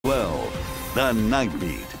The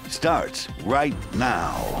Nightbeat starts right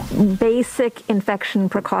now. Basic infection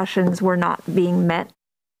precautions were not being met.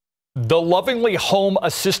 The Lovingly Home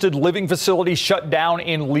Assisted Living Facility shut down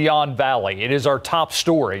in Leon Valley. It is our top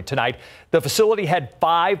story tonight. The facility had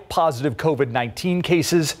 5 positive COVID-19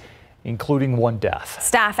 cases, including 1 death.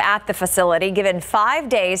 Staff at the facility given 5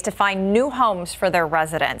 days to find new homes for their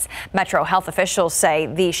residents. Metro health officials say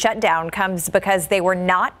the shutdown comes because they were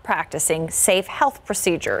not practicing safe health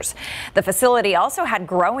procedures. The facility also had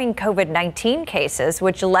growing COVID-19 cases,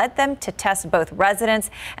 which led them to test both residents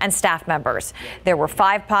and staff members. There were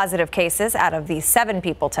 5 positive cases out of the 7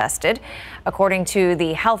 people tested. According to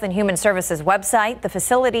the Health and Human Services website, the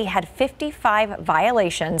facility had 55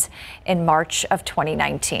 violations in March of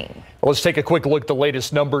 2019. Well, let's take a quick look at the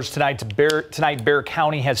latest numbers tonight. Bexar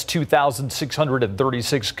County has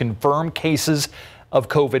 2,636 confirmed cases of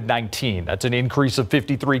COVID-19. That's an increase of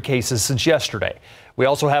 53 cases since yesterday. We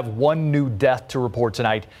also have 1 new death to report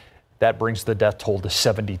tonight. That brings the death toll to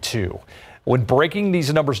 72. When breaking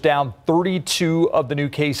these numbers down, 32 of the new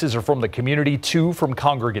cases are from the community, 2 from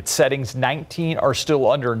congregate settings, 19 are still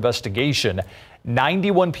under investigation.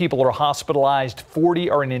 91 people are hospitalized, 40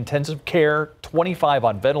 are in intensive care, 25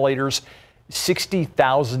 on ventilators.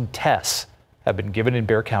 60,000 tests have been given in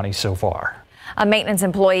Bexar County so far. A maintenance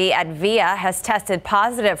employee at VIA has tested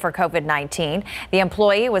positive for COVID-19. The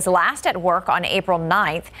employee was last at work on April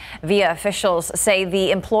 9th. VIA officials say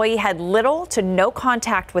the employee had little to no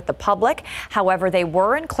contact with the public. However, they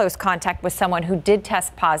were in close contact with someone who did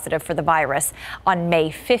test positive for the virus on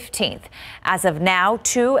May 15th. As of now,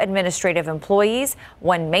 2 administrative employees,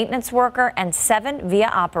 1 maintenance worker, and 7 VIA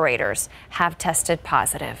operators have tested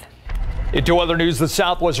positive. Into other news, the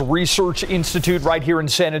Southwest Research Institute right here in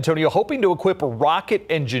San Antonio hoping to equip rocket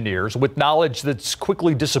engineers with knowledge that's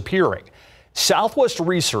quickly disappearing. Southwest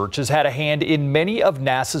Research has had a hand in many of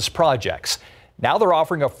NASA's projects. Now they're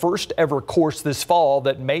offering a first ever course this fall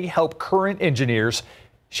that may help current engineers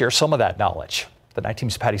share some of that knowledge. The Night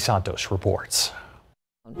Team's Patty Santos reports.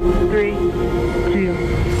 3, 2,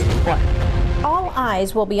 1. All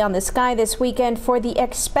eyes will be on the sky this weekend for the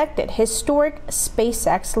expected historic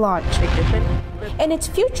SpaceX launch. And it's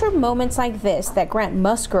future moments like this that Grant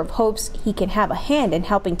Musgrove hopes he can have a hand in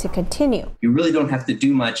helping to continue. You really don't have to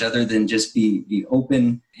do much other than just be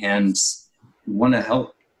open and want to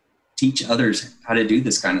help teach others how to do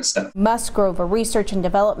this kind of stuff. Musgrove, a research and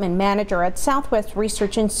development manager at Southwest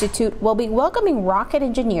Research Institute, will be welcoming rocket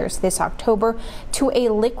engineers this October to a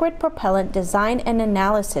liquid propellant design and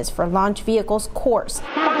analysis for launch vehicles course.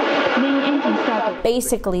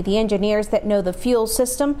 Basically, the engineers that know the fuel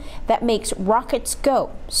system that makes rockets go,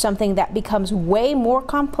 something that becomes way more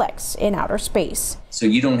complex in outer space. So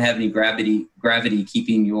you don't have any gravity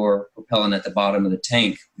keeping your propellant at the bottom of the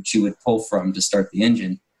tank, which you would pull from to start the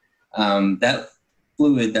engine. That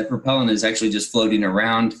fluid, that propellant, is actually just floating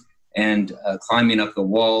around and climbing up the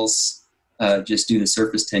walls just due to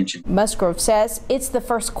surface tension. Musgrove says it's the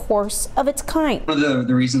first course of its kind. One of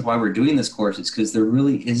the reasons why we're doing this course is because there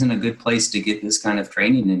really isn't a good place to get this kind of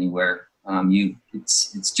training anywhere.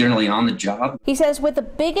 It's generally on the job. He says with the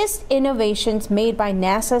biggest innovations made by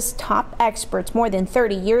NASA's top experts more than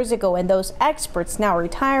 30 years ago and those experts now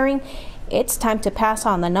retiring, it's time to pass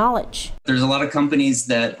on the knowledge. There's a lot of companies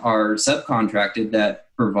that are subcontracted that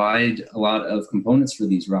provide a lot of components for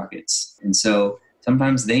these rockets. And so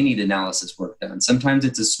sometimes they need analysis work done. Sometimes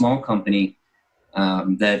it's a small company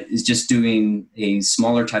that is just doing a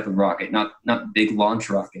smaller type of rocket, not big launch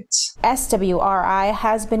rockets. SWRI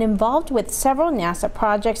has been involved with several NASA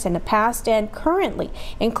projects in the past and currently,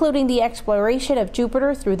 including the exploration of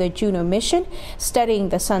Jupiter through the Juno mission, studying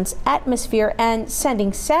the sun's atmosphere, and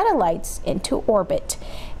sending satellites into orbit.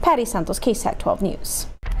 Patty Santos, KSAT 12 News.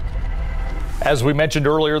 As we mentioned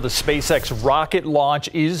earlier, the SpaceX rocket launch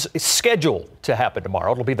is scheduled to happen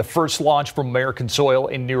tomorrow. It'll be the first launch from American soil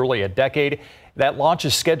in nearly a decade. That launch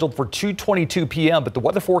is scheduled for 2:22 p.m., but the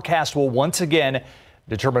weather forecast will once again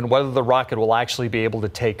determine whether the rocket will actually be able to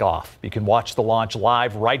take off. You can watch the launch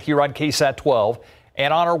live right here on KSAT 12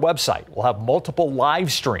 and on our website. We'll have multiple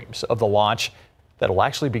live streams of the launch that'll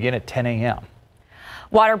actually begin at 10 a.m.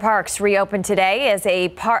 Water parks reopened today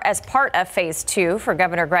as part of phase 2 for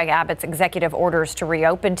Governor Greg Abbott's executive orders to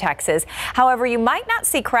reopen Texas. However, you might not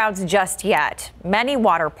see crowds just yet. Many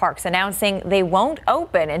water parks announcing they won't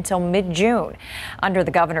open until mid-June. Under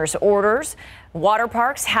the governor's orders, water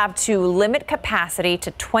parks have to limit capacity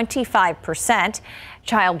to 25%.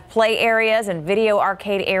 Child play areas and video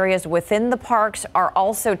arcade areas within the parks are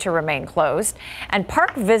also to remain closed, and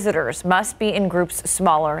park visitors must be in groups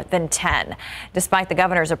smaller than 10. Despite the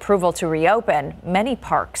governor's approval to reopen, many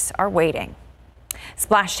parks are waiting.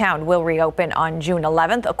 Splashtown will reopen on June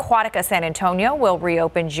 11th. Aquatica San Antonio will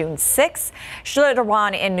reopen June 6th.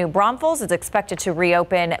 Schlitterbahn in New Braunfels is expected to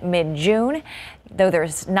reopen mid-June, though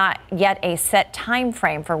there's not yet a set time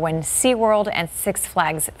frame for when SeaWorld and Six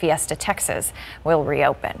Flags Fiesta Texas will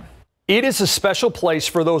reopen. It is a special place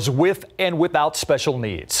for those with and without special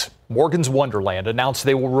needs. Morgan's Wonderland announced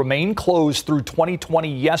they will remain closed through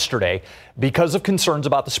 2020 yesterday because of concerns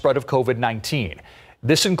about the spread of COVID-19.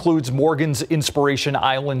 This includes Morgan's Inspiration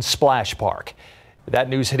Island Splash Park. That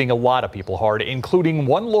news hitting a lot of people hard, including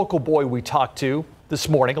one local boy we talked to this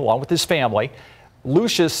morning along with his family.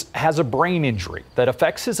 Lucius has a brain injury that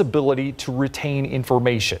affects his ability to retain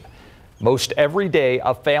information. Most every day,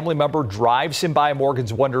 a family member drives him by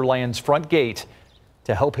Morgan's Wonderland's front gate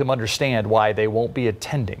to help him understand why they won't be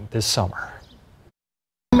attending this summer.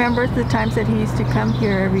 Remembers the times that he used to come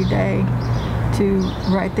here every day to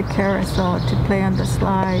ride the carousel, to play on the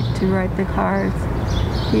slide, to ride the cars.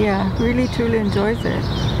 He really truly enjoys it,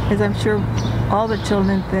 as I'm sure all the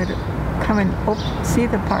children that come and see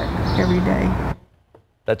the park every day.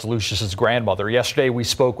 That's Lucius's grandmother. Yesterday, we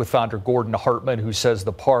spoke with founder Gordon Hartman, who says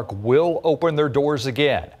the park will open their doors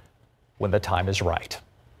again when the time is right.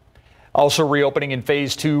 Also reopening in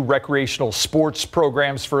phase 2, recreational sports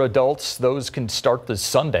programs for adults. Those can start this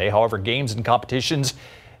Sunday. However, games and competitions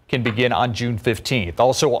can begin on June 15th.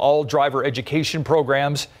 Also, all driver education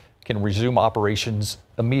programs can resume operations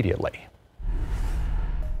immediately.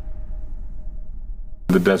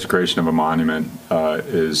 The desecration of a monument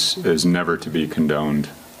is never to be condoned,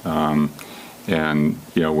 and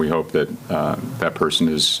we hope that that person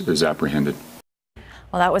is apprehended.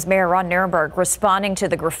 Well, that was Mayor Ron Nirenberg responding to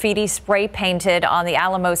the graffiti spray painted on the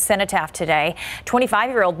Alamo cenotaph today.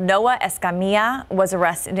 25-year-old Noah Escamilla was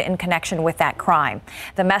arrested in connection with that crime.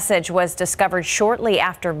 The message was discovered shortly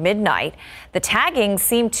after midnight. The tagging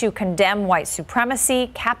seemed to condemn white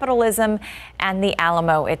supremacy, capitalism, and the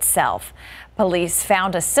Alamo itself. Police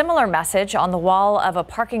found a similar message on the wall of a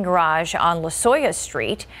parking garage on Lozoya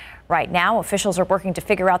Street. Right now, officials are working to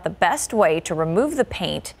figure out the best way to remove the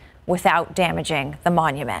paint without damaging the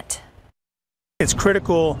monument. It's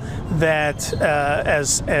critical that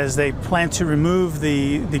as they plan to remove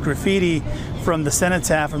the graffiti from the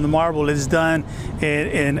cenotaph, from the marble, it is done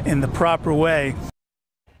in the proper way.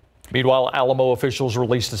 Meanwhile, Alamo officials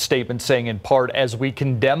released a statement saying, in part, as we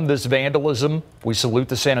condemn this vandalism, we salute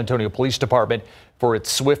the San Antonio Police Department for its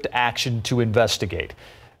swift action to investigate.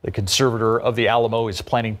 The conservator of the Alamo is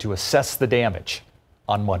planning to assess the damage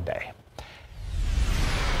on Monday.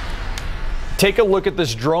 Take a look at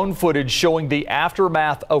this drone footage showing the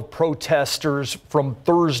aftermath of protesters from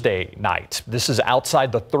Thursday night. This is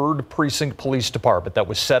outside the 3rd Precinct Police Department that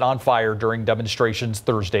was set on fire during demonstrations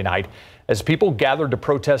Thursday night as people gathered to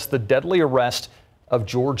protest the deadly arrest of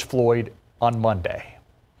George Floyd on Monday.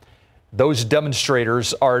 Those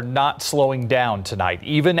demonstrators are not slowing down tonight,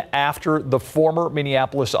 even after the former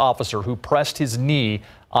Minneapolis officer who pressed his knee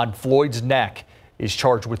on Floyd's neck is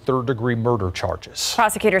charged with 3rd-degree murder charges.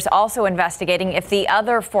 Prosecutors also investigating if the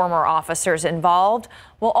other former officers involved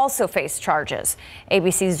will also face charges.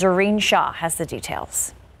 ABC's Zareen Shah has the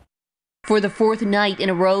details. For the 4th night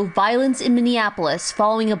in a row, violence in Minneapolis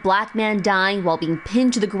following a black man dying while being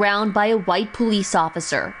pinned to the ground by a white police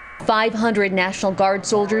officer. 500 National Guard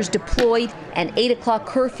soldiers deployed, an 8 o'clock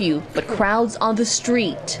curfew, but crowds on the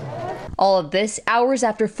street. All of this hours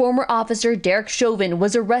after former officer Derek Chauvin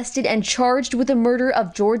was arrested and charged with the murder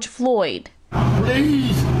of George Floyd.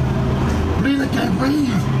 Please, I can't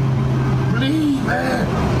breathe. Please,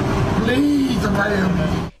 man. Please,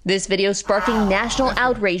 man. This video sparking national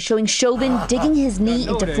outrage, showing Chauvin digging his knee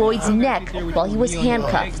into Floyd's neck while he was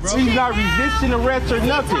handcuffed. He's not resisting arrest or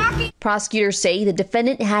nothing. Prosecutors say the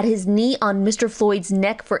defendant had his knee on Mr. Floyd's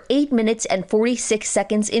neck for 8 minutes and 46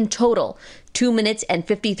 seconds in total. 2 minutes and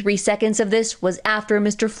 53 seconds of this was after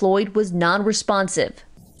Mr. Floyd was non-responsive.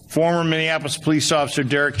 Former Minneapolis police officer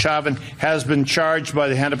Derek Chauvin has been charged by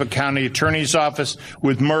the Hennepin County Attorney's Office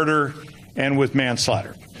with murder and with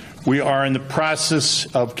manslaughter. We are in the process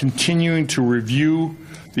of continuing to review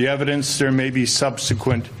the evidence. There may be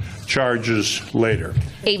subsequent charges later.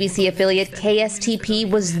 ABC affiliate KSTP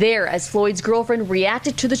was there as Floyd's girlfriend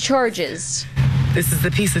reacted to the charges. This is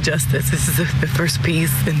the piece of justice. This is the first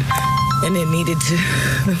piece, and it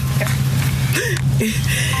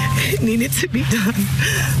needed to be done.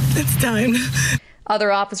 It's time.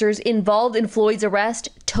 Other officers involved in Floyd's arrest,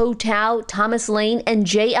 To Tao, Thomas Lane, and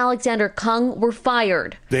J. Alexander Kung, were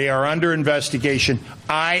fired. They are under investigation.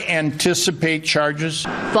 I anticipate charges.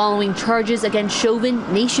 Following charges against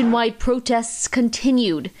Chauvin, nationwide protests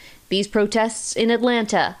continued. These protests in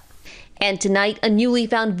Atlanta. And tonight, a newly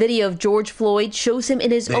found video of George Floyd shows him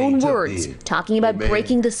in his own words, talking about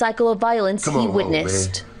breaking the cycle of violence he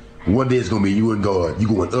witnessed. One day it's going to be you and God. You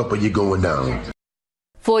going up or you going down.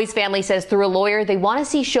 Floyd's family says through a lawyer they want to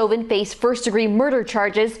see Chauvin face first-degree murder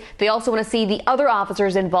charges. They also want to see the other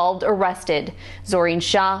officers involved arrested. Zoreen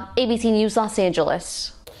Shah, ABC News, Los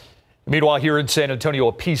Angeles. Meanwhile, here in San Antonio,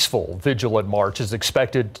 a peaceful, vigilant march is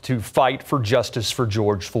expected to fight for justice for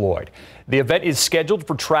George Floyd. The event is scheduled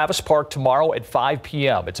for Travis Park tomorrow at 5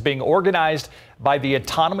 p.m. It's being organized by the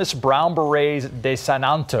Autonomous Brown Berets de San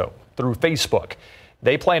Anto through Facebook.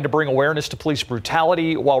 They plan to bring awareness to police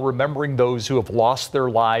brutality while remembering those who have lost their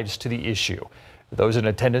lives to the issue. Those in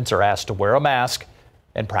attendance are asked to wear a mask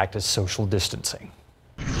and practice social distancing.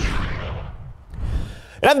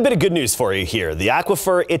 I have a bit of good news for you here. The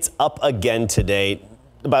aquifer, it's up again today,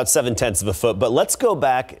 about 0.7 of a foot. But let's go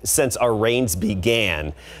back since our rains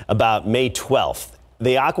began about May 12th.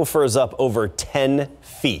 The aquifer is up over 10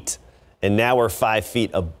 feet, and now we're 5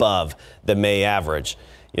 feet above the May average.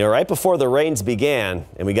 You know, right before the rains began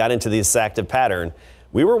and we got into this active pattern,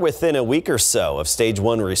 we were within a week or so of stage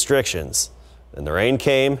 1 restrictions. And the rain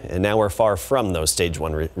came, and now we're far from those stage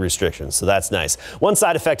 1 restrictions. So that's nice. One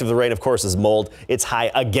side effect of the rain, of course, is mold. It's high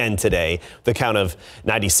again today, the count of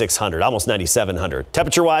 9,600, almost 9,700.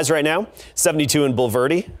 Temperature-wise right now, 72 in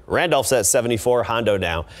Bulverde. Randolph's at 74, Hondo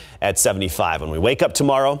now at 75. When we wake up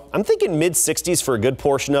tomorrow, I'm thinking mid-60s for a good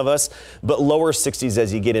portion of us, but lower 60s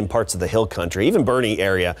as you get in parts of the hill country. Even Bernie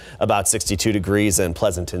area, about 62 degrees, and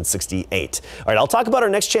Pleasanton, 68. All right, I'll talk about our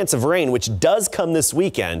next chance of rain, which does come this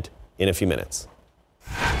weekend, in a few minutes.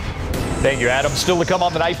 Thank you, Adam. Still to come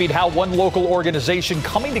on the Nightbeat, how one local organization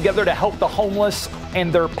coming together to help the homeless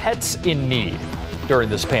and their pets in need during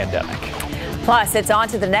this pandemic. Plus, it's on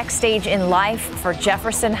to the next stage in life for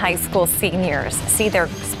Jefferson High School seniors. See their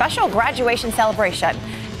special graduation celebration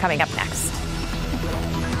coming up next.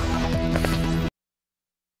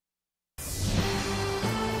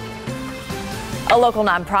 A local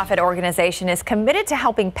nonprofit organization is committed to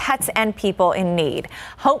helping pets and people in need.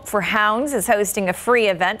 Hope for Hounds is hosting a free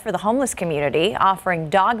event for the homeless community, offering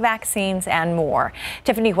dog vaccines and more.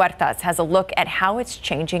 Tiffany Huertas has a look at how it's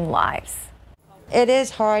changing lives. It is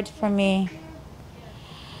hard for me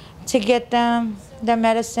to get them the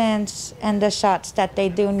medicines and the shots that they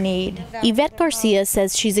do need. Yvette Garcia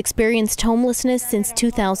says she's experienced homelessness since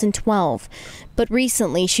 2012, but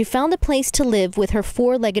recently she found a place to live with her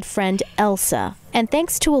four-legged friend Elsa. And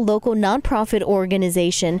thanks to a local nonprofit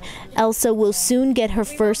organization, Elsa will soon get her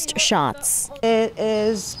first shots. It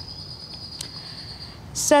is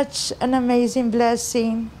such an amazing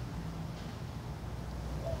blessing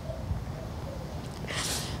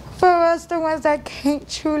for us, the ones that can't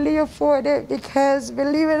truly afford it, because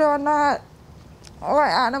believe it or not, our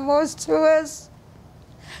animals to us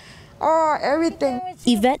are everything.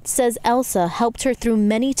 Yvette says Elsa helped her through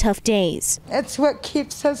many tough days. It's what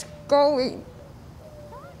keeps us going.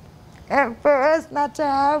 And for us not to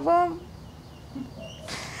have them,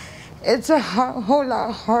 it's a whole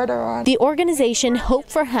lot harder on. The organization Hope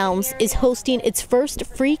for Hounds is hosting its first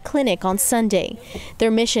free clinic on Sunday. Their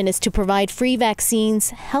mission is to provide free vaccines,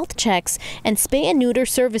 health checks, and spay and neuter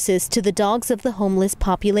services to the dogs of the homeless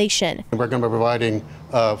population. We're going to be providing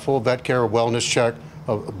full vet care, wellness check,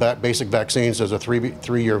 basic vaccines as a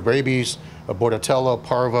three-year rabies, Bordetella,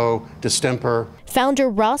 Parvo, distemper. Founder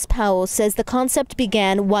Ross Powell says the concept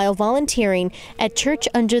began while volunteering at Church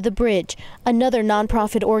Under the Bridge, another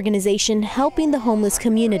nonprofit organization helping the homeless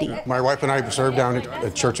community. My wife and I served down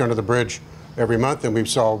at Church Under the Bridge every month, and we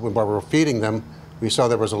saw while we were feeding them, we saw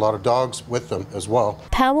there was a lot of dogs with them as well.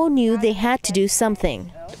 Powell knew they had to do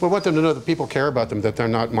something. We want them to know that people care about them, that they're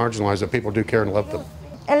not marginalized, that people do care and love them.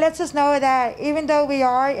 It lets us know that even though we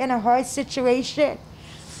are in a hard situation,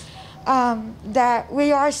 that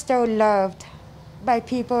we are still loved by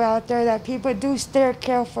people out there, that people do still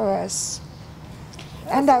care for us,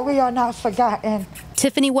 and that we are not forgotten.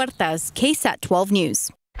 Tiffany Huertas, KSAT 12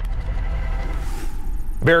 News.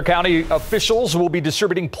 Bexar County officials will be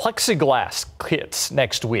distributing plexiglass kits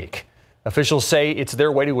next week. Officials say it's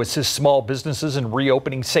their way to assist small businesses in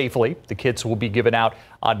reopening safely. The kits will be given out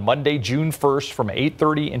on Monday, June 1st from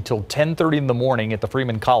 8:30 until 10:30 in the morning at the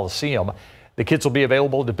Freeman Coliseum. The kits will be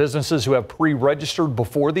available to businesses who have pre-registered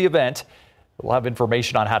before the event. We'll have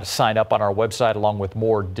information on how to sign up on our website, along with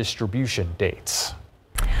more distribution dates.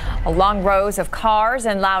 Long rows of cars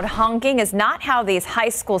and loud honking is not how these high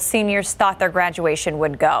school seniors thought their graduation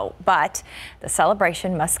would go, but the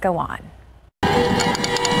celebration must go on.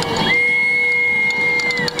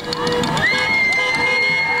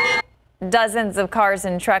 Dozens of cars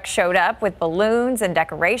and trucks showed up with balloons and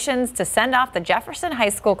decorations to send off the Jefferson High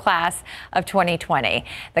School class of 2020.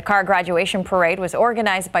 The car graduation parade was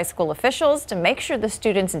organized by school officials to make sure the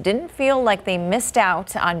students didn't feel like they missed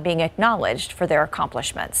out on being acknowledged for their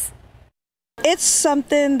accomplishments. It's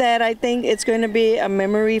something that I think it's going to be a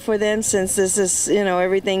memory for them, since this is,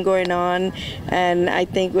 everything going on. And I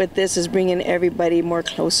think with this is bringing everybody more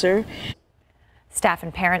closer. Staff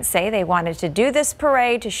and parents say they wanted to do this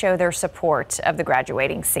parade to show their support of the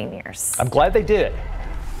graduating seniors. I'm glad they did.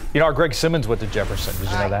 Our Greg Simmons went to Jefferson.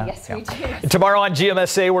 Did you know that? Yes, we did. Tomorrow on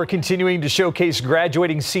GMSA, we're continuing to showcase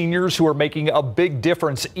graduating seniors who are making a big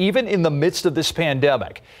difference even in the midst of this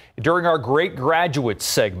pandemic. During our Great Graduates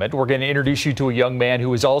segment, we're going to introduce you to a young man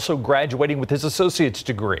who is also graduating with his associate's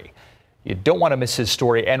degree. You don't want to miss his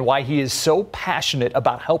story and why he is so passionate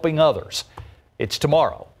about helping others. It's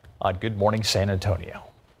tomorrow on Good Morning San Antonio.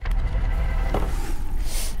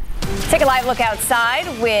 Take a live look outside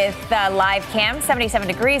with live cam. 77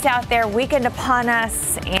 degrees out there, weekend upon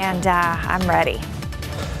us, and I'm ready.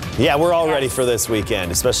 Yeah, we're all ready for this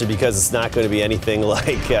weekend, especially because it's not going to be anything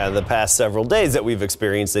like the past several days that we've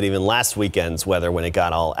experienced, and even last weekend's weather when it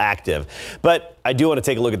got all active. But I do want to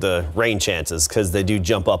take a look at the rain chances, because they do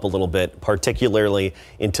jump up a little bit, particularly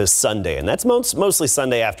into Sunday. And that's mostly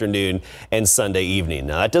Sunday afternoon and Sunday evening.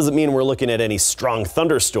 Now, that doesn't mean we're looking at any strong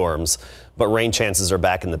thunderstorms, but rain chances are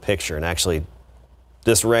back in the picture. And actually,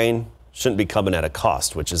 this rain shouldn't be coming at a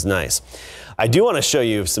cost, which is nice. I do want to show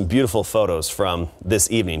you some beautiful photos from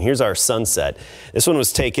this evening. Here's our sunset. This one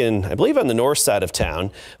was taken, I believe, on the north side of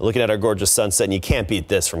town, looking at our gorgeous sunset, and you can't beat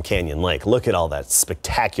this from Canyon Lake. Look at all that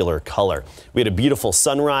spectacular color. We had a beautiful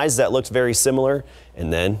sunrise that looked very similar,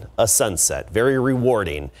 and then a sunset. Very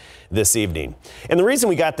rewarding this evening. And the reason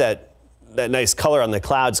we got that nice color on the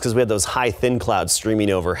clouds because we had those high, thin clouds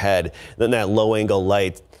streaming overhead. Then that low angle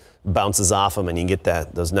light bounces off them and you get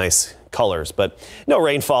those nice colors, but no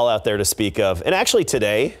rainfall out there to speak of. And actually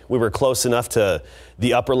today we were close enough to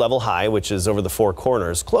the upper level high, which is over the Four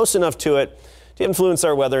Corners, close enough to it to influence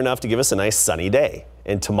our weather enough to give us a nice sunny day.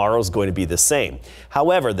 And tomorrow's going to be the same.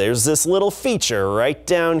 However, there's this little feature right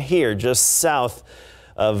down here just south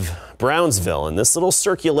of Brownsville, and this little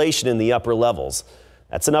circulation in the upper levels.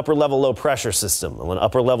 That's an upper level low pressure system, an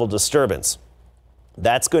upper level disturbance.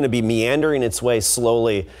 That's going to be meandering its way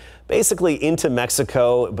slowly basically into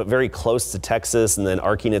Mexico, but very close to Texas, and then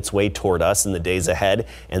arcing its way toward us in the days ahead.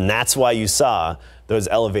 And that's why you saw those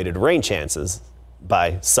elevated rain chances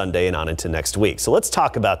by Sunday and on into next week. So let's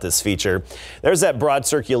talk about this feature. There's that broad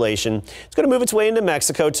circulation. It's going to move its way into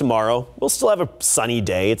Mexico tomorrow. We'll still have a sunny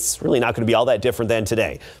day. It's really not going to be all that different than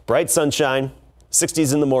today. Bright sunshine,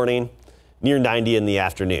 60s in the morning, near 90 in the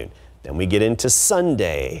afternoon. Then we get into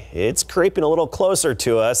Sunday. It's creeping a little closer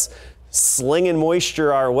to us, slinging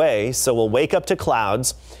moisture our way. So we'll wake up to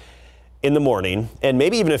clouds in the morning and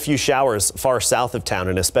maybe even a few showers far south of town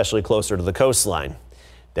and especially closer to the coastline.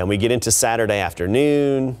 Then we get into Saturday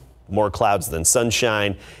afternoon, more clouds than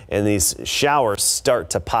sunshine, and these showers start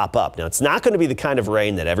to pop up. Now, it's not going to be the kind of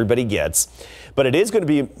rain that everybody gets, but it is going to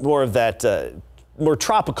be more of that more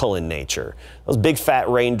tropical in nature. Those big fat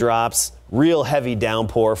raindrops, real heavy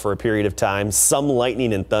downpour for a period of time, some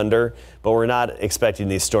lightning and thunder, but we're not expecting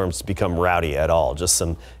these storms to become rowdy at all. Just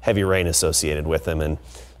some heavy rain associated with them and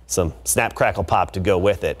some snap, crackle, pop to go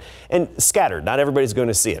with it. And scattered, not everybody's going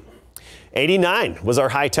to see it. 89 was our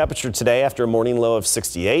high temperature today after a morning low of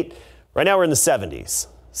 68. Right now we're in the 70s.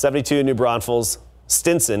 72 in New Braunfels,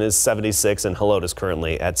 Stinson is 76, and Helotes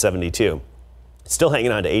currently at 72. Still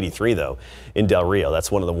hanging on to 83, though, in Del Rio.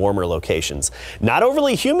 That's one of the warmer locations. Not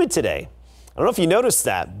overly humid today. I don't know if you noticed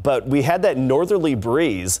that, but we had that northerly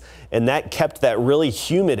breeze, and that kept that really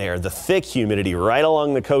humid air, the thick humidity, right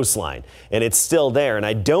along the coastline. And it's still there, and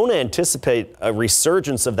I don't anticipate a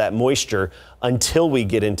resurgence of that moisture until we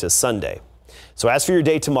get into Sunday. So as for your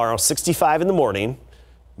day tomorrow, 65 in the morning,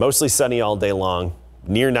 mostly sunny all day long,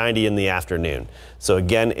 near 90 in the afternoon. So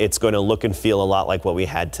again, it's going to look and feel a lot like what we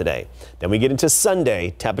had today. Then we get into Sunday.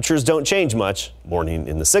 Temperatures don't change much. Morning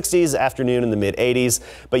in the 60s, afternoon in the mid 80s.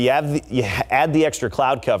 But you add the extra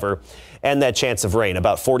cloud cover and that chance of rain,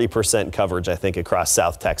 about 40% coverage, I think, across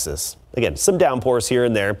South Texas. Again, some downpours here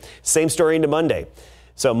and there. Same story into Monday.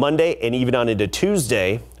 So Monday and even on into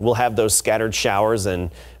Tuesday, we'll have those scattered showers and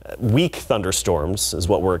weak thunderstorms is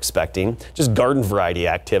what we're expecting. Just garden variety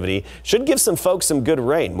activity. Should give some folks some good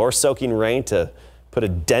rain, more soaking rain to put a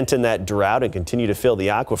dent in that drought and continue to fill the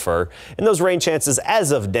aquifer. And those rain chances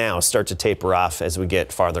as of now start to taper off as we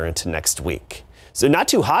get farther into next week. So not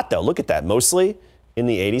too hot though. Look at that. Mostly in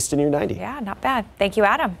the 80s to near 90. Yeah, not bad. Thank you,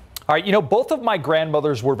 Adam. All right, both of my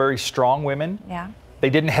grandmothers were very strong women. Yeah. They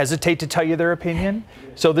didn't hesitate to tell you their opinion.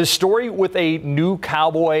 So this story with a new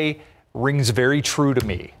Cowboy rings very true to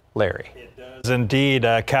me, Larry. It does indeed.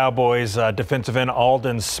 Cowboys defensive end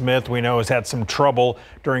Aldon Smith, we know, has had some trouble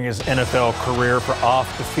during his NFL career for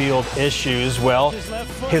off-the-field issues. Well,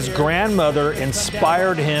 his grandmother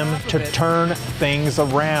inspired him to turn things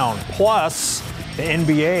around. Plus, the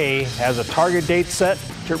NBA has a target date set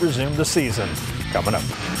to resume the season. Coming up.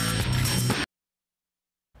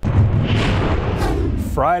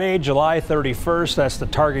 Friday, July 31st, that's the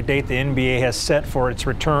target date the NBA has set for its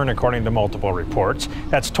return, according to multiple reports.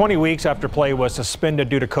 That's 20 weeks after play was suspended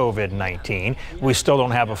due to COVID-19. We still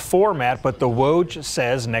don't have a format, but the Woj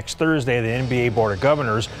says next Thursday the NBA Board of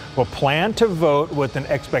Governors will plan to vote with an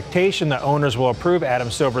expectation that owners will approve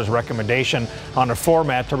Adam Silver's recommendation on a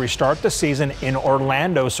format to restart the season in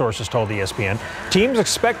Orlando, sources told ESPN. Teams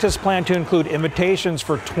expect his plan to include invitations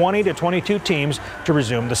for 20 to 22 teams to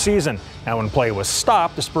resume the season. Now, when play was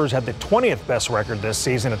stopped, the Spurs had the 20th best record this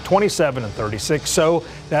season at 27-36. So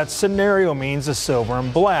that scenario means the Silver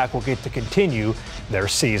and Black will get to continue their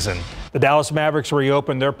season. The Dallas Mavericks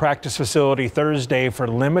reopened their practice facility Thursday for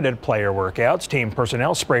limited player workouts. Team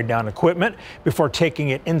personnel sprayed down equipment before taking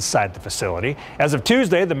it inside the facility. As of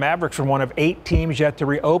Tuesday, the Mavericks were one of 8 teams yet to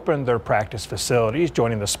reopen their practice facilities,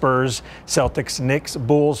 joining the Spurs, Celtics, Knicks,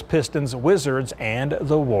 Bulls, Pistons, Wizards, and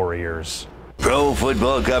the Warriors. Pro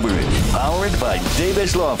football coverage powered by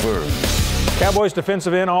Davis Law Firm. Cowboys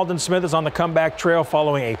defensive end Aldon Smith is on the comeback trail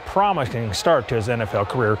following a promising start to his NFL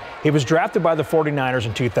career. He was drafted by the 49ers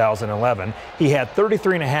in 2011. He had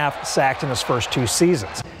 33.5 sacks in his first 2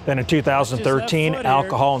 seasons. Then in 2013,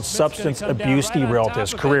 alcohol and substance abuse derailed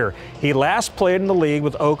his career. He last played in the league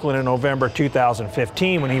with Oakland in November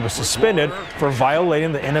 2015 when he was suspended for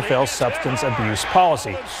violating the NFL substance abuse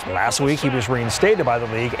policy. Last week, he was reinstated by the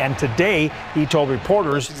league, and today he told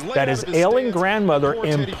reporters that his ailing grandmother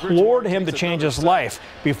implored him to change his life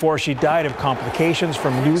before she died of complications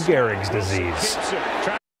from Lou Gehrig's disease.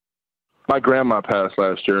 My grandma passed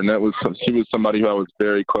last year, and she was somebody who I was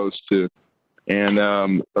very close to. And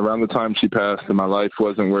around the time she passed, my life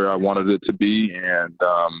wasn't where I wanted it to be. And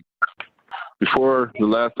before the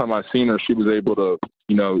last time I seen her, she was able to,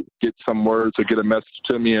 get some words or get a message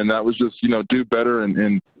to me, and that was just, do better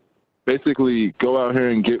and basically go out here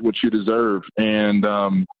and get what you deserve. And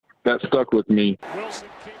that stuck with me.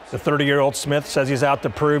 The 30-year-old Smith says he's out to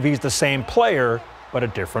prove he's the same player, but a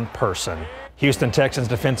different person. Houston Texans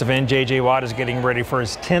defensive end J.J. Watt is getting ready for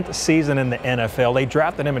his 10th season in the NFL. They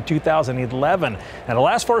drafted him in 2011. And the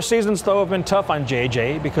last 4 seasons, though, have been tough on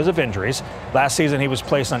J.J. because of injuries. Last season, he was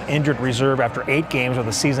placed on injured reserve after 8 games with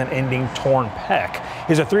a season-ending torn pec.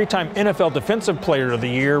 He's a 3-time NFL Defensive Player of the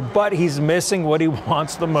Year, but he's missing what he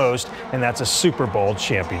wants the most, and that's a Super Bowl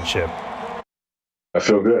championship. I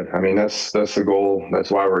feel good. I mean, that's the goal.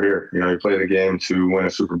 That's why we're here. You play the game to win a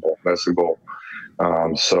Super Bowl. That's the goal.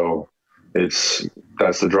 So that's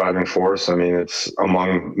the driving force. I mean, it's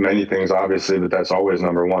among many things, obviously, but that's always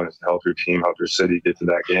number one, is to help your team, help your city get to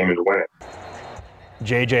that game and to win it.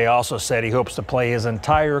 JJ also said he hopes to play his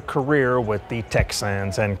entire career with the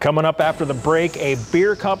Texans. And coming up after the break, a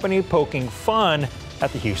beer company poking fun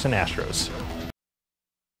at the Houston Astros.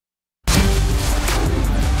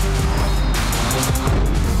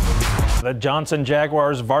 The Johnson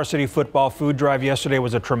Jaguars varsity football food drive yesterday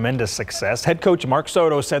was a tremendous success. Head coach Mark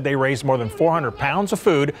Soto said they raised more than 400 pounds of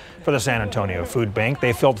food for the San Antonio Food Bank.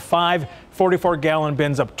 They filled 5 44-gallon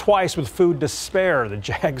bins up twice with food to spare. The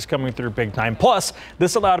Jags coming through big time. Plus,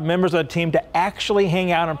 this allowed members of the team to actually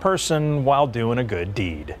hang out in person while doing a good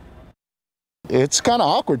deed. It's kind of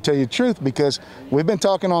awkward, to tell you the truth, because we've been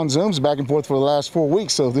talking on Zooms back and forth for the last 4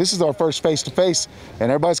 weeks. So this is our first face-to-face,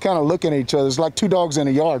 and everybody's kind of looking at each other. It's like 2 dogs in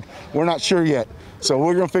a yard. We're not sure yet. So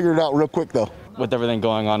we're going to figure it out real quick, though. With everything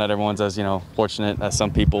going on, that everyone's as, fortunate as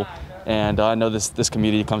some people. And I know this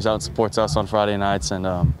community comes out and supports us on Friday nights,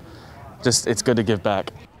 and it's good to give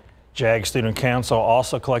back. JAG Student Council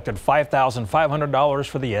also collected $5,500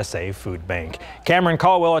 for the SA Food Bank. Cameron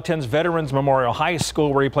Caldwell attends Veterans Memorial High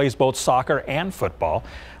School, where he plays both soccer and football.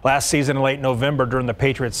 Last season in late November, during the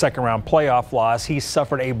Patriots' second-round playoff loss, he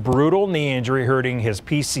suffered a brutal knee injury, hurting his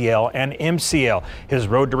PCL and MCL. His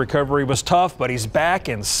road to recovery was tough, but he's back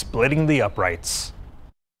and splitting the uprights.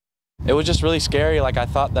 It was just really scary. I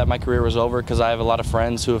thought that my career was over because I have a lot of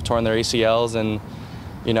friends who have torn their ACLs, and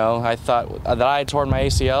I thought that I had torn my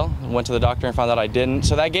ACL, went to the doctor and found out I didn't.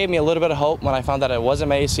 So that gave me a little bit of hope when I found out it wasn't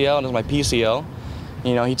my ACL and it was my PCL.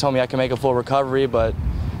 He told me I could make a full recovery, but,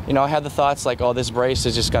 I had the thoughts like, this brace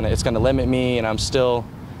is it's gonna limit me, and I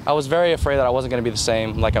was very afraid that I wasn't gonna be the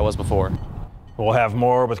same like I was before. We'll have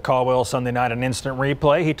more with Caldwell Sunday night on Instant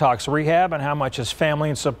Replay. He talks rehab and how much his family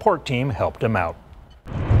and support team helped him out.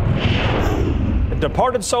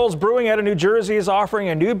 Departed Souls Brewing out of New Jersey is offering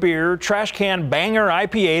a new beer, Trash Can Banger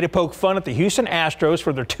IPA, to poke fun at the Houston Astros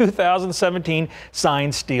for their 2017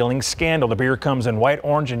 sign stealing scandal. The beer comes in white,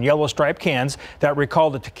 orange, and yellow striped cans that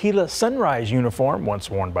recall the Tequila Sunrise uniform once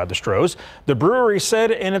worn by the Stros. The brewery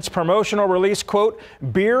said in its promotional release, quote,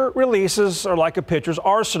 "Beer releases are like a pitcher's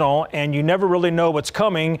arsenal, and you never really know what's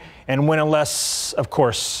coming and when, unless, of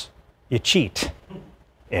course, you cheat,"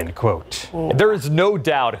 end quote. There is no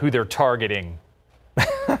doubt who they're targeting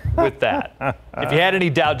with that. If you had any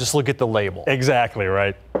doubt, just look at the label. Exactly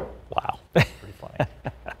right. Wow. Pretty funny.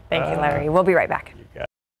 Thank you, Larry. We'll be right back.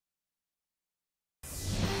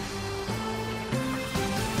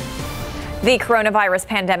 The coronavirus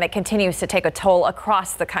pandemic continues to take a toll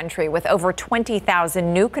across the country, with over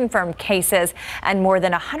 20,000 new confirmed cases and more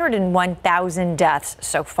than 101,000 deaths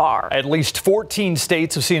so far. At least 14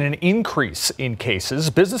 states have seen an increase in cases.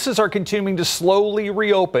 Businesses are continuing to slowly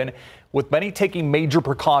reopen, with many taking major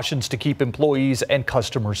precautions to keep employees and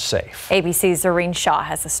customers safe. ABC's Zareen Shaw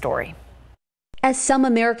has the story. As some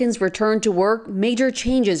Americans return to work, major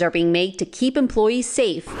changes are being made to keep employees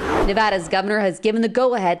safe. Nevada's governor has given the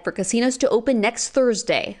go-ahead for casinos to open next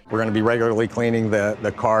Thursday. We're going to be regularly cleaning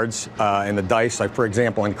the cards and the dice. Like, for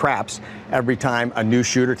example, in craps, every time a new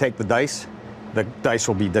shooter takes the dice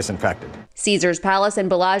will be disinfected. Caesars Palace and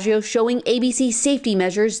Bellagio showing ABC safety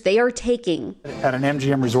measures they are taking. At an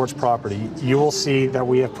MGM Resorts property, you will see that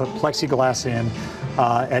we have put plexiglass in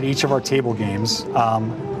at each of our table games,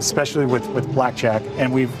 especially with blackjack,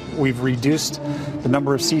 and we've reduced the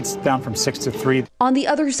number of seats down from 6 to 3. On the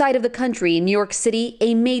other side of the country, in New York City,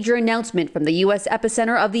 a major announcement from the U.S.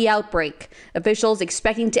 epicenter of the outbreak. Officials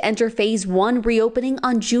expecting to enter phase 1 reopening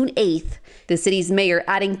on June 8th. The city's mayor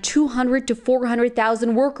adding 200 to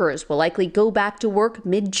 400,000 workers will likely go back to work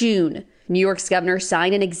mid-June. New York's governor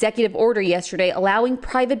signed an executive order yesterday allowing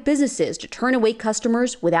private businesses to turn away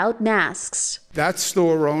customers without masks. That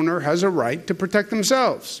store owner has a right to protect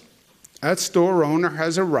themselves. That store owner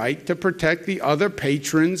has a right to protect the other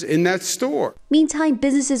patrons in that store. Meantime,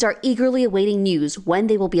 businesses are eagerly awaiting news when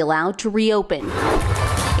they will be allowed to reopen.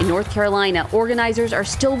 In North Carolina, organizers are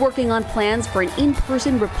still working on plans for an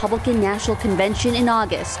in-person Republican National Convention in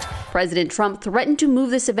August. President Trump threatened to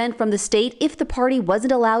move this event from the state if the party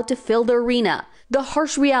wasn't allowed to fill the arena. The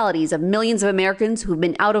harsh realities of millions of Americans who've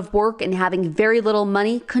been out of work and having very little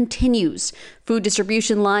money continues. Food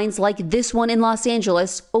distribution lines like this one in Los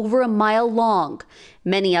Angeles, over a mile long.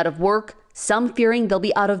 Many out of work, some fearing they'll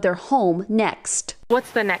be out of their home next.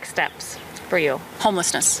 What's the next steps for you?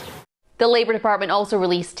 Homelessness. The Labor Department also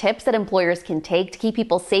released tips that employers can take to keep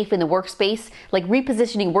people safe in the workspace, like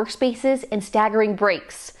repositioning workspaces and staggering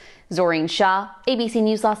breaks. Zoreen Shah, ABC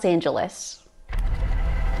News, Los Angeles.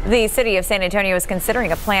 The city of San Antonio is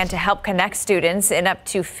considering a plan to help connect students in up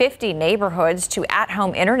to 50 neighborhoods to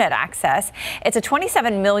at-home internet access. It's a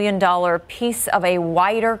 $27 million piece of a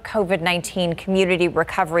wider COVID-19 community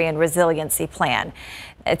recovery and resiliency plan.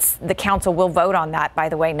 The council will vote on that, by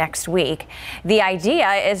the way, next week. The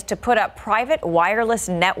idea is to put up private wireless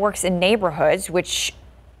networks in neighborhoods which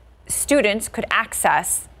students could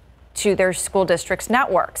access to their school district's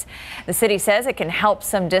networks. The city says it can help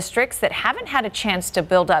some districts that haven't had a chance to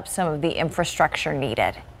build up some of the infrastructure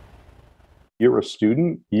needed. You're a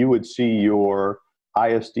student, you would see your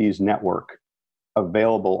ISD's network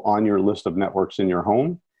available on your list of networks in your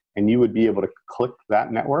home, and you would be able to click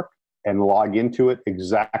that network and log into it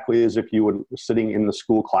exactly as if you were sitting in the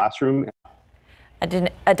school classroom.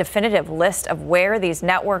 A definitive list of where these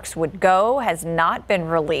networks would go has not been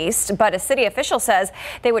released, but a city official says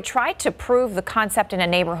they would try to prove the concept in a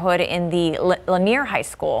neighborhood in the Lanier High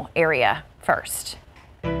School area first.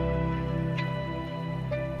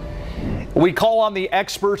 We call on the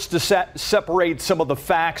experts to separate some of the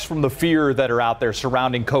facts from the fear that are out there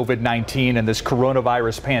surrounding COVID-19 and this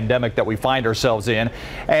coronavirus pandemic that we find ourselves in.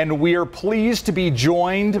 And we are pleased to be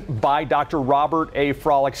joined by Dr. Robert A.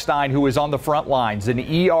 Frolickstein, who is on the front lines, an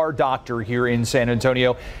ER doctor here in San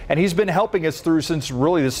Antonio. And he's been helping us through since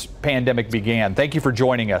really this pandemic began. Thank you for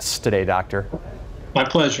joining us today, Doctor. My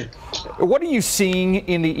pleasure. What are you seeing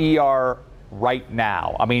in the ER right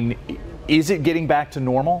now? I mean, is it getting back to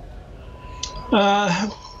normal?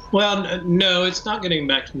 Well, no, it's not getting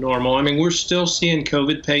back to normal. I mean, we're still seeing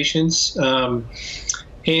COVID patients.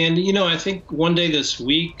 And, you know, I think one day this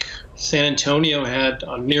week, San Antonio had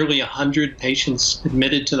nearly 100 patients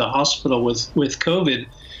admitted to the hospital with COVID.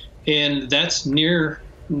 And that's near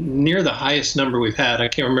the highest number we've had. I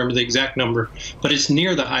can't remember the exact number, but it's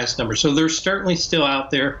near the highest number. So they're certainly still out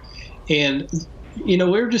there. And,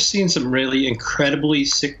 we're just seeing some really incredibly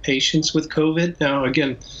sick patients with COVID. Now,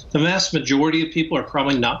 again, the vast majority of people are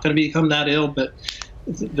probably not going to become that ill, but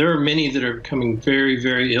there are many that are becoming very,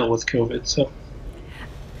 very ill with COVID. So.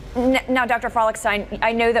 Now, Dr. Froelich-Stein,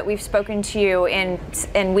 I know that we've spoken to you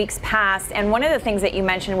in weeks past, and one of the things that you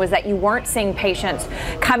mentioned was that you weren't seeing patients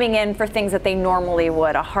coming in for things that they normally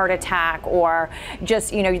would, a heart attack or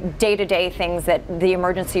just, day-to-day things that the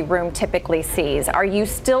emergency room typically sees. Are you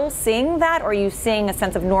still seeing that, or are you seeing a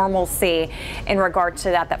sense of normalcy in regard to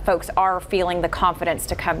that folks are feeling the confidence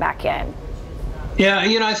to come back in? Yeah,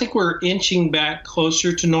 I think we're inching back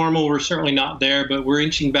closer to normal. We're certainly not there, but we're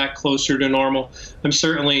inching back closer to normal. I'm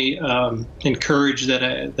certainly encouraged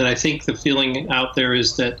that I think the feeling out there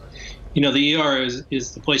is that, the ER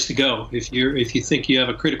is the place to go. If you think you have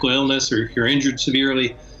a critical illness or if you're injured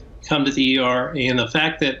severely, come to the ER. And the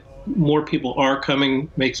fact that more people are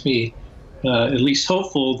coming makes me at least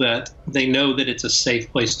hopeful that they know that it's a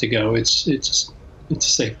safe place to go. It's a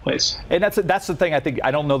safe place. And that's the thing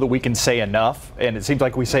I don't know that we can say enough, and it seems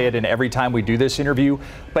like we say it in every time we do this interview,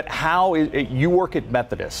 but you work at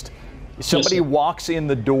Methodist. Somebody walks in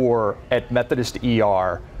the door at Methodist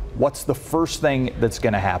ER, what's the first thing that's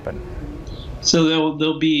going to happen? So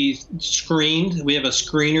they'll be screened. We have a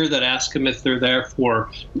screener that asks them if they're there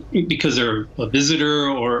because they're a visitor,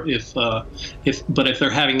 or if they're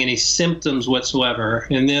having any symptoms whatsoever.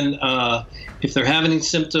 And then if they're having any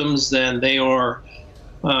symptoms, then they are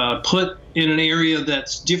put in an area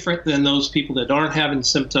that's different than those people that aren't having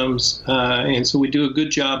symptoms. And so we do a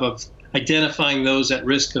good job of identifying those at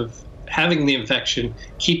risk of having the infection,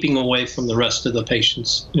 keeping away from the rest of the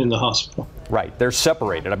patients in the hospital. Right. They're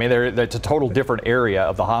separated. I mean, it's a total different area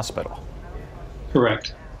of the hospital.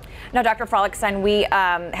 Correct. Now, Dr. Froelich-Stein, we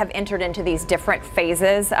have entered into these different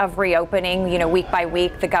phases of reopening. Week by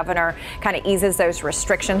week, the governor kind of eases those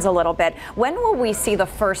restrictions a little bit. When will we see the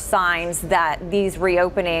first signs that these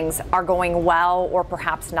reopenings are going well or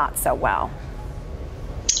perhaps not so well?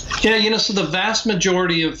 Yeah, so the vast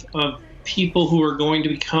majority of people who are going to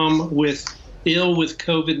become ill with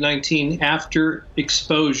COVID-19 after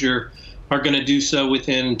exposure are going to do so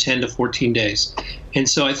within 10 to 14 days. And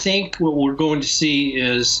so I think what we're going to see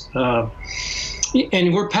is,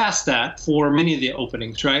 and we're past that for many of the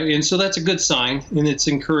openings, right? And so that's a good sign, and it's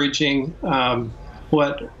encouraging.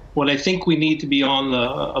 What I think we need to be on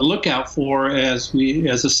the lookout for as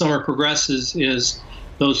the summer progresses is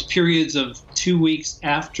those periods of 2 weeks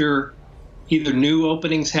after either new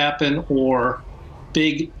openings happen or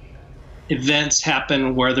big events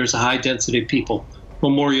happen where there's a high density of people.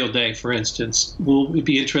 Memorial Day, for instance. We'll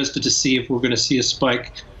be interested to see if we're going to see a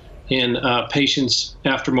spike in patients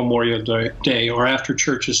after Memorial Day or after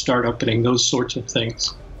churches start opening, those sorts of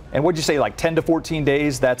things. And would you say like 10 to 14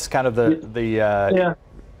 days? That's kind of the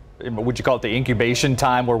would you call it the incubation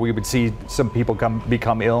time where we would see some people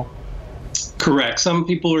become ill? Correct. Some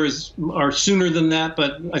people are sooner than that,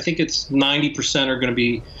 but I think it's 90% are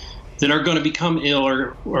going to become ill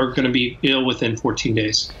or are going to be ill within 14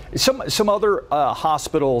 days. Some other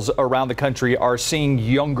hospitals around the country are seeing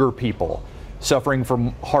younger people suffering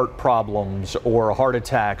from heart problems or heart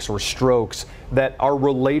attacks or strokes that are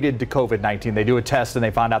related to COVID-19. They do a test and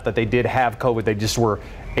they find out that they did have COVID. They just were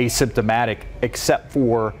asymptomatic, except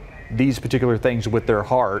for these particular things with their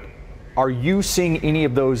heart. Are you seeing any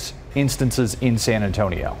of those instances in San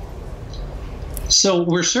Antonio? So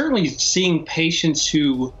we're certainly seeing patients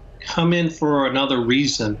who come in for another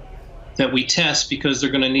reason that we test because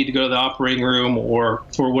they're going to need to go to the operating room or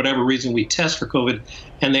for whatever reason we test for COVID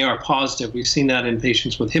and they are positive. We've seen that in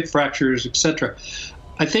patients with hip fractures, etc.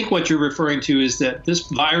 I think what you're referring to is that this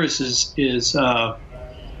virus is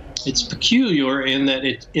it's peculiar in that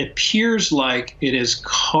it appears like it has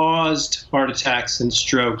caused heart attacks and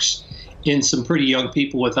strokes in some pretty young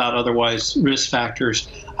people without otherwise risk factors.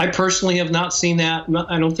 I personally have not seen that.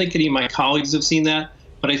 I don't think any of my colleagues have seen that,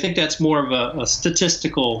 but I think that's more of a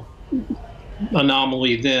statistical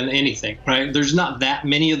anomaly than anything, right? There's not that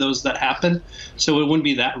many of those that happen, so it wouldn't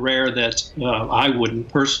be that rare that I wouldn't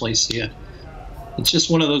personally see it. It's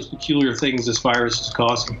just one of those peculiar things this virus is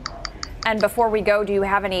causing. And before we go, do you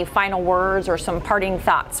have any final words or some parting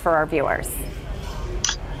thoughts for our viewers?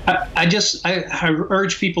 I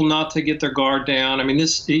urge people not to get their guard down. I mean,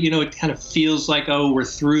 this, it kind of feels like, oh, we're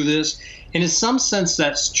through this. And in some sense,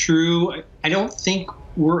 that's true. I don't think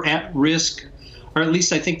we're at risk, or at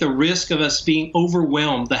least I think the risk of us being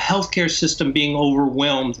overwhelmed, the healthcare system being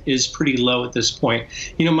overwhelmed, is pretty low at this point.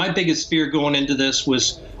 My biggest fear going into this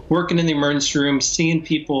was working in the emergency room, seeing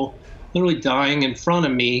people literally dying in front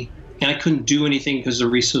of me, and I couldn't do anything because the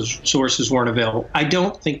resources weren't available. I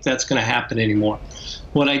don't think that's going to happen anymore.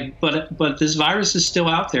 But this virus is still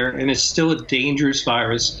out there, and it's still a dangerous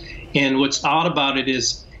virus. And what's odd about it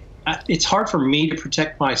is it's hard for me to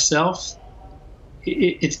protect myself.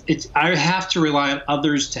 I have to rely on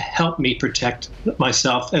others to help me protect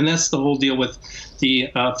myself, and that's the whole deal with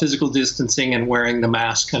the physical distancing and wearing the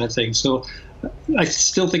mask kind of thing. So I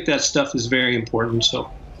still think that stuff is very important.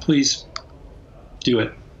 So please do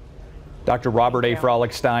it. Dr. Robert A.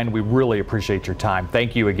 Frolickstein, we really appreciate your time.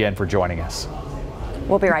 Thank you again for joining us.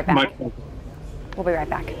 We'll be right back. We'll be right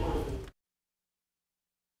back.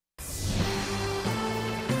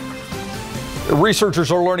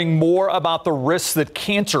 Researchers are learning more about the risks that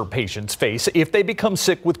cancer patients face if they become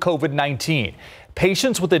sick with COVID-19.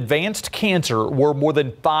 Patients with advanced cancer were more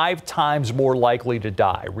than 5 times more likely to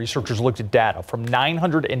die. Researchers looked at data from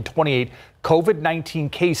 928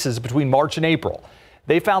 COVID-19 cases between March and April.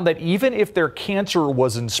 They found that even if their cancer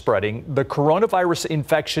wasn't spreading, the coronavirus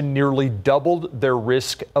infection nearly doubled their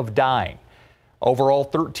risk of dying. Overall,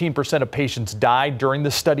 13% of patients died during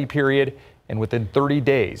the study period and within 30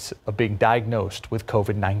 days of being diagnosed with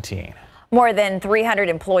COVID-19. More than 300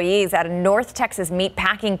 employees at a North Texas meat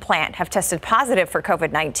packing plant have tested positive for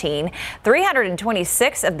COVID-19.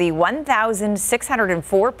 326 of the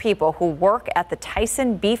 1,604 people who work at the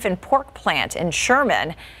Tyson Beef and Pork plant in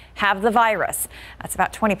Sherman have the virus. That's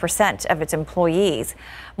about 20% of its employees.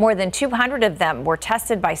 More than 200 of them were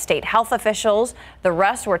tested by state health officials. The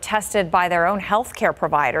rest were tested by their own health care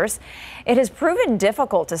providers. It has proven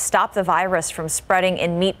difficult to stop the virus from spreading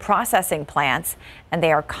in meat processing plants, and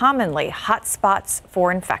they are commonly hot spots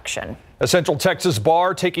for infection. A Central Texas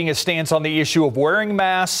bar taking a stance on the issue of wearing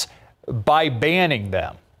masks by banning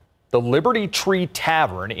them. The Liberty Tree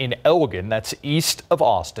Tavern in Elgin, that's east of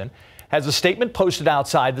Austin, has a statement posted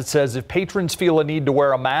outside that says if patrons feel a need to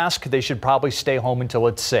wear a mask, they should probably stay home until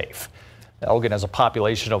it's safe. Elgin has a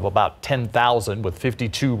population of about 10,000 with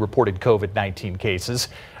 52 reported COVID-19 cases.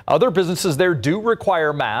 Other businesses there do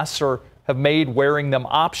require masks or have made wearing them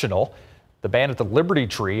optional. The ban at the Liberty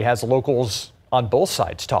Tree has locals on both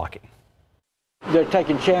sides talking. They're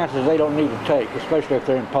taking chances they don't need to take, especially if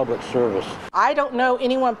they're in public service. I don't know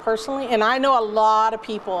anyone personally, and I know a lot of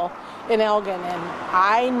people in Elgin, and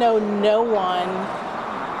I know no one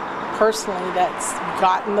personally that's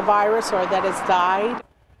gotten the virus or that has died.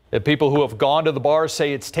 The people who have gone to the bar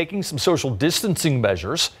say it's taking some social distancing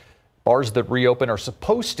measures. Bars that reopen are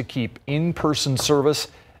supposed to keep in-person service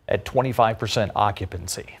at 25%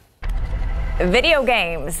 occupancy. Video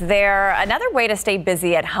games, they're another way to stay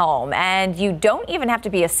busy at home, and you don't even have to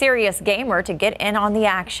be a serious gamer to get in on the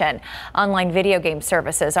action. Online video game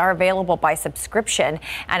services are available by subscription,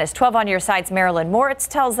 and as 12 on Your Side's Marilyn Moritz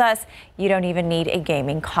tells us, you don't even need a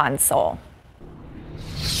gaming console.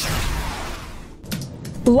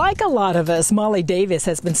 Like a lot of us, Molly Davis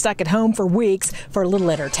has been stuck at home for weeks. For a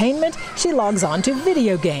little entertainment, she logs on to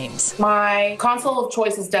video games. My console of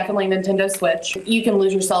choice is definitely Nintendo Switch. You can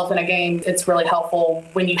lose yourself in a game. It's really helpful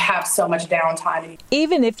when you have so much downtime.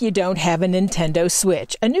 Even if you don't have a Nintendo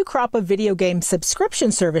Switch, a new crop of video game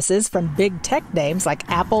subscription services from big tech names like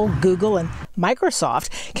Apple, Google, and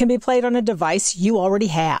Microsoft can be played on a device you already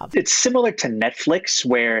have. It's similar to Netflix,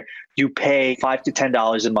 where you pay $5 to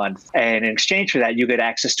 $10 a month, and in exchange for that, you get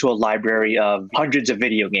access to a library of hundreds of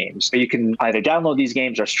video games. You can either download these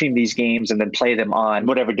games or stream these games and then play them on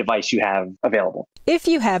whatever device you have available. If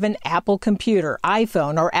you have an Apple computer,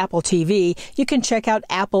 iPhone, or Apple TV, you can check out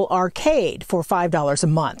Apple Arcade for $5 a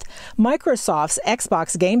month. Microsoft's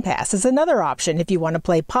Xbox Game Pass is another option if you want to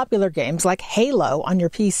play popular games like Halo on your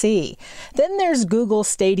PC. Then there's Google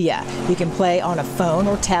Stadia. You can play on a phone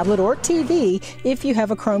or tablet or TV if you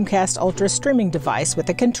have a Chromecast Ultra streaming device with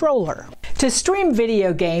a controller. To stream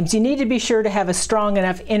video games, you need to be sure to have a strong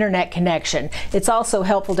enough internet connection. It's also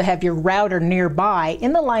helpful to have your router nearby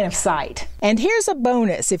in the line of sight. And here's a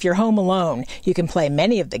bonus if you're home alone. You can play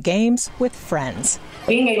many of the games with friends.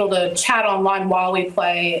 Being able to chat online while we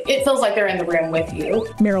play, it feels like they're in the room with you.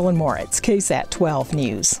 Marilyn Moritz, KSAT 12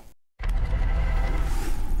 News.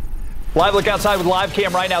 Live look outside with live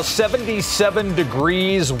cam right now, 77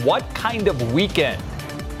 degrees. What kind of weekend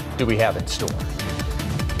do we have in store?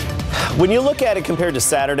 When you look at it compared to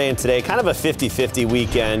Saturday and today, kind of a 50-50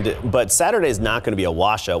 weekend, but Saturday is not going to be a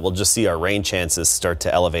washout. We'll just see our rain chances start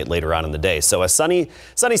to elevate later on in the day. So a sunny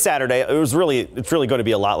Saturday, it's really going to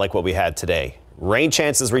be a lot like what we had today. Rain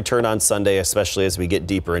chances return on Sunday, especially as we get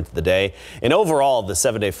deeper into the day. And overall, the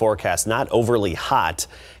 7-day forecast not overly hot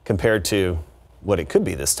compared to what it could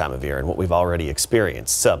be this time of year and what we've already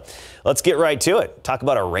experienced. So let's get right to it. Talk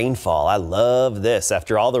about a rainfall. I love this.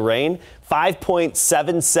 After all the rain,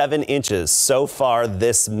 5.77 inches so far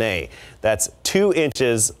this May. That's 2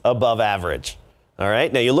 inches above average. All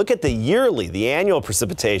right. Now you look at the annual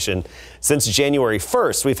precipitation since January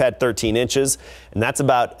 1st, we've had 13 inches, and that's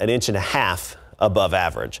about 1.5 inches above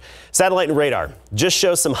average. Satellite and radar just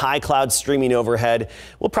show some high clouds streaming overhead.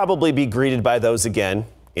 We'll probably be greeted by those again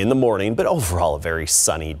in the morning, but overall a very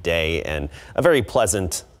sunny day and a very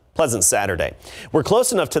pleasant Saturday. We're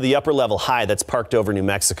close enough to the upper level high that's parked over New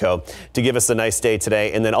Mexico to give us a nice day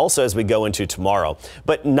today, and then also as we go into tomorrow.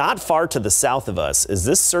 But not far to the south of us is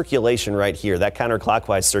this circulation right here, that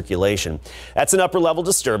counterclockwise circulation. That's an upper level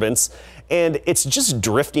disturbance, and it's just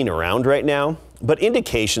drifting around right now. But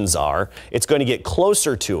indications are it's going to get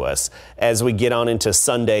closer to us as we get on into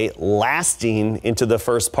Sunday, lasting into the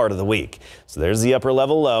first part of the week. So there's the upper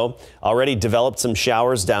level low. Already developed some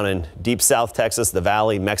showers down in deep South Texas, the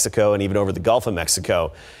Valley, Mexico, and even over the Gulf of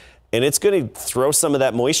Mexico. And it's going to throw some of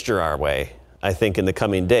that moisture our way, I think, in the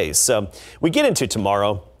coming days. So we get into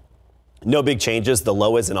tomorrow. No big changes. The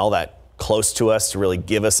low isn't all that close to us to really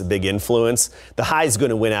give us a big influence. The high is going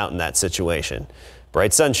to win out in that situation.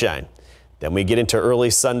 Bright sunshine. Then we get into early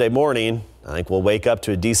Sunday morning. I think we'll wake up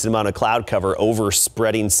to a decent amount of cloud cover over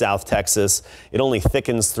spreading South Texas. It only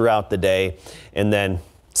thickens throughout the day, and then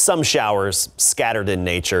some showers scattered in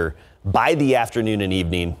nature by the afternoon and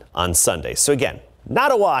evening on Sunday. So again,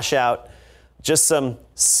 not a washout, just some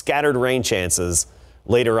scattered rain chances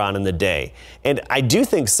later on in the day. And I do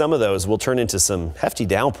think some of those will turn into some hefty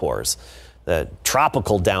downpours, the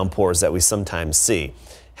tropical downpours that we sometimes see.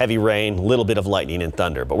 Heavy rain, a little bit of lightning and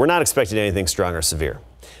thunder, but we're not expecting anything strong or severe.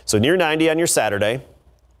 So near 90 on your Saturday,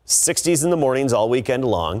 60s in the mornings all weekend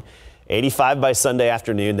long, 85 by Sunday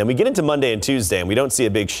afternoon. Then we get into Monday and Tuesday, and we don't see a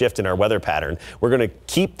big shift in our weather pattern. We're going to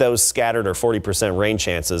keep those scattered or 40% rain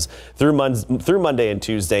chances through Monday and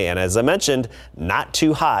Tuesday. And as I mentioned, not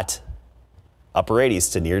too hot, upper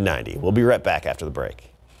 80s to near 90. We'll be right back after the break.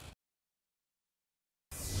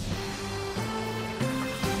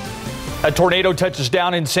 A tornado touches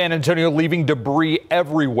down in San Antonio, leaving debris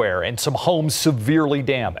everywhere and some homes severely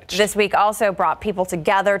damaged. This week also brought people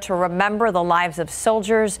together to remember the lives of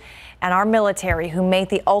soldiers and our military who made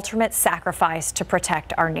the ultimate sacrifice to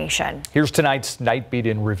protect our nation. Here's tonight's Nightbeat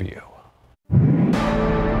in review.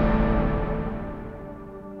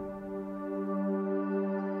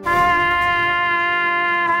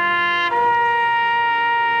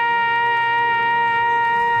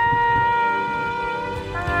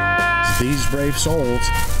 These brave souls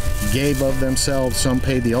gave of themselves, some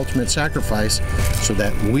paid the ultimate sacrifice so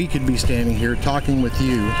that we could be standing here talking with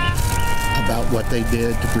you about what they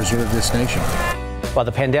did to preserve this nation. While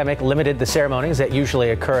the pandemic limited the ceremonies that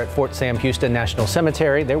usually occur at Fort Sam Houston National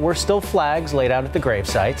Cemetery, there were still flags laid out at the grave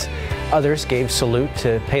sites. Others gave salute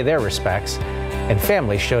to pay their respects, and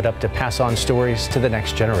families showed up to pass on stories to the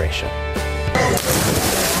next generation.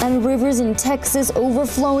 And rivers in Texas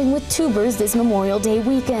overflowing with tubers this Memorial Day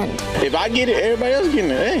weekend. If I get it, everybody else getting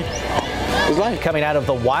it. Hey. Coming out of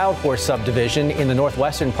the Wild Horse subdivision in the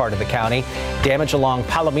northwestern part of the county, damage along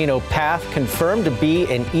Palomino Path confirmed to be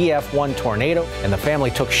an EF1 tornado, and the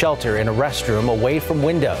family took shelter in a restroom away from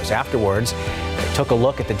windows. Afterwards, they took a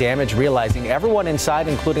look at the damage, realizing everyone inside,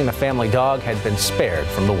 including the family dog, had been spared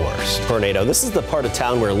from the worst. Tornado. This is the part of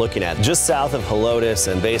town we're looking at, just south of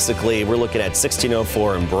Helotes, and basically we're looking at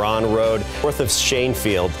 1604 and Braun Road, north of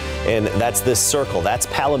Shanefield, and that's this circle. That's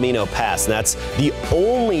Palomino Pass, and that's the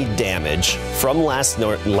only damage from last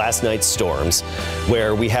night's storms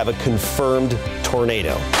where we have a confirmed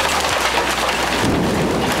tornado.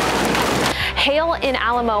 Hail in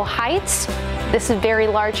Alamo Heights. This is very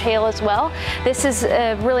large hail as well. This is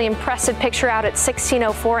a really impressive picture out at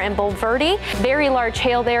 1604 and Bulverde. Very large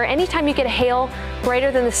hail there. Anytime you get hail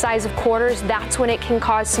greater than the size of quarters, that's when it can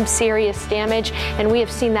cause some serious damage. And we have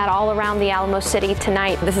seen that all around the Alamo City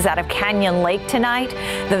tonight. This is out of Canyon Lake tonight.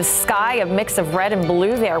 The sky, a mix of red and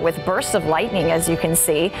blue there with bursts of lightning, as you can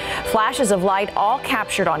see. Flashes of light all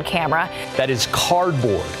captured on camera. That is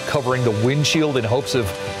cardboard covering the windshield in hopes of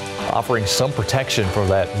offering some protection for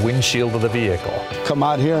that windshield of the vehicle. Come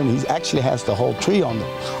out here and he actually has the whole tree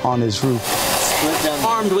on his roof.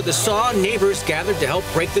 Armed with a saw, neighbors gathered to help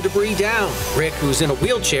break the debris down. Rick, who's in a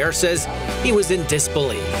wheelchair, says he was in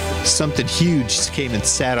disbelief. Something huge came and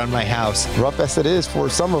sat on my house. Rough as it is for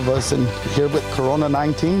some of us, and here with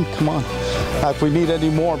Corona-19, come on. If we need any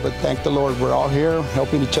more, but thank the Lord, we're all here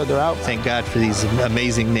helping each other out. Thank God for these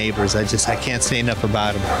amazing neighbors. I can't say enough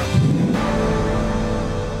about them.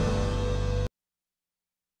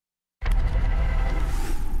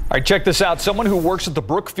 All right, check this out. Someone who works at the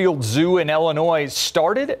Brookfield Zoo in Illinois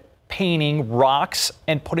started painting rocks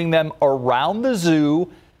and putting them around the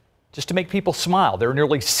zoo just to make people smile. There are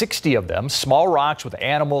nearly 60 of them, small rocks with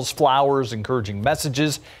animals, flowers, encouraging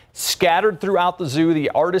messages scattered throughout the zoo. The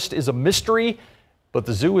artist is a mystery, but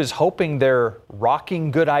the zoo is hoping their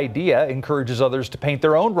rocking good idea encourages others to paint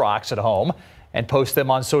their own rocks at home and post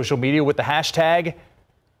them on social media with the hashtag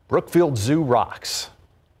Brookfield Zoo Rocks.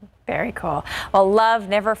 Very cool. Well, love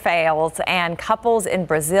never fails, and couples in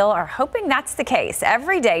Brazil are hoping that's the case.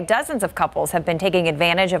 Every day, dozens of couples have been taking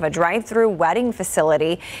advantage of a drive-through wedding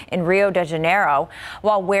facility in Rio de Janeiro.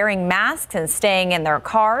 While wearing masks and staying in their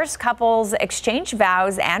cars, couples exchange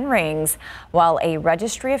vows and rings while a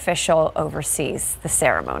registry official oversees the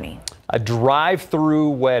ceremony. A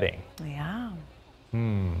drive-through wedding. Yeah.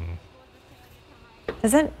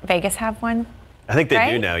 Doesn't Vegas have one? I think they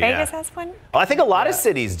right? do now, yeah. Vegas has one? Well, I think a lot of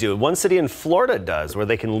cities do. One city in Florida does, where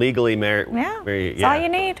they can legally marry. Yeah, that's all you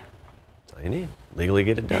need. That's all you need. Legally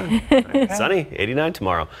get it done. Right. Sunny, 89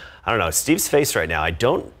 tomorrow. I don't know. Steve's face right now, I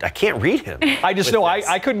can't read him. I just know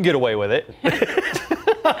I couldn't get away with it.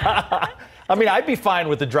 I mean, I'd be fine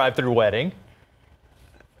with the drive-through wedding.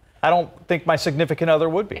 I don't think my significant other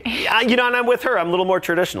would be. Yeah, you know, and I'm with her. I'm a little more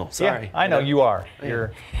traditional. Sorry. Yeah, I know you are.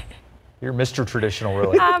 You're Mr. Traditional,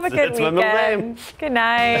 really. Have a good weekend. Good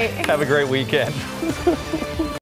night. Have a great weekend.